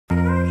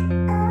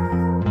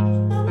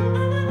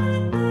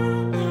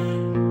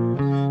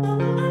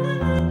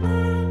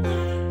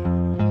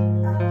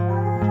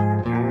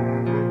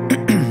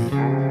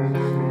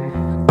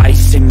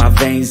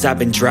lanes, I've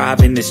been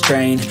driving this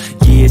train.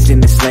 Years in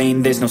this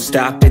lane, there's no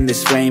stopping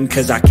this flame.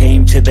 Cause I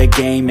came to the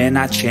game and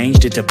I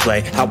changed it to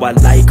play how I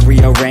like,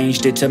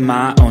 rearranged it to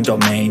my own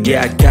domain.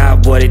 Yeah, I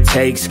got what it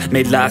takes,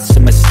 made lots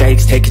of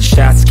mistakes, taking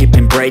shots,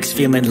 skipping breaks,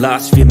 feeling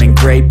lost, feeling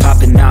great,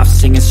 popping off,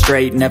 singing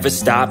straight, never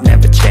stopped,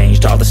 never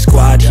changed. All the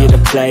squad here to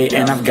play,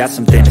 and I've got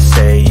something to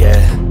say,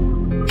 yeah.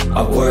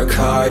 I work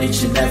hard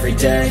each and every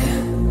day,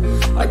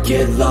 I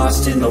get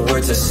lost in the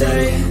words I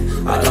say.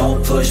 I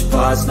don't push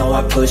pause, no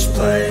I push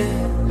play.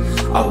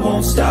 I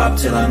won't stop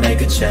till I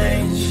make a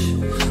change.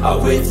 I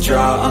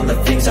withdraw on the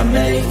things I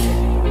make.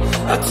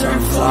 I turn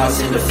flaws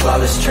into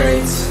flawless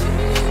traits.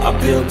 I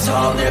build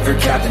tall, never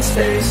capped in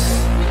space.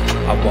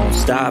 I won't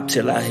stop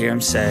till I hear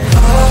him say,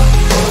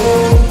 oh,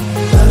 oh,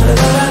 la, la,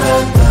 la,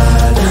 la, la.